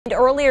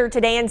Earlier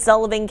today in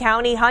Sullivan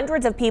County,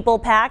 hundreds of people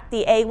packed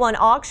the A1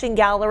 auction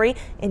gallery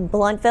in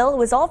Blountville. It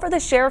was all for the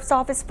Sheriff's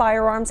Office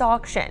firearms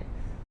auction.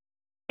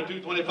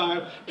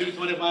 225,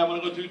 225, I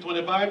want to go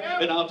 225,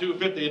 and now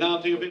 250, now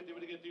 250.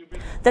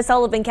 The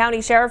Sullivan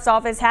County Sheriff's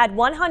Office had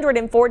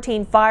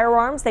 114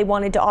 firearms they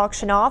wanted to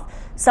auction off,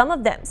 some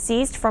of them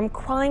seized from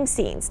crime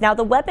scenes. Now,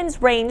 the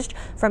weapons ranged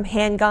from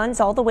handguns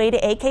all the way to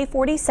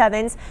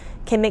AK-47s.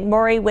 Kim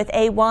McMurray with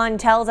A1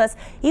 tells us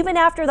even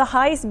after the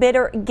highest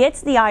bidder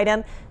gets the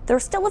item,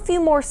 there's still a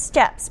few more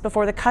steps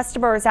before the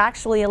customer is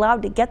actually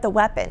allowed to get the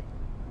weapon.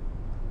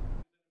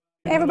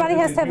 Everybody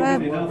has to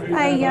have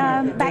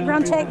a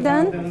background check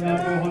done,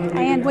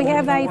 and we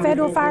have a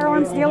federal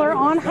firearms dealer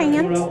on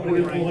hand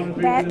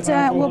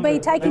that will be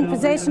taking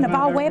possession of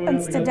all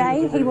weapons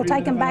today. He will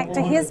take them back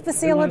to his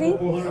facility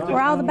where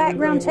all the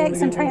background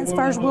checks and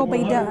transfers will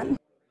be done.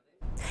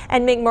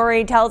 And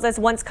McMurray tells us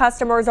once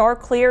customers are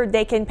cleared,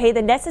 they can pay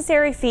the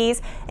necessary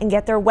fees and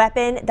get their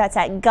weapon. That's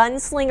at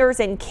Gunslingers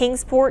in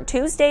Kingsport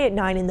Tuesday at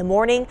 9 in the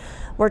morning.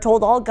 We're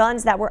told all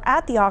guns that were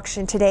at the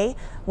auction today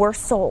were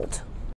sold.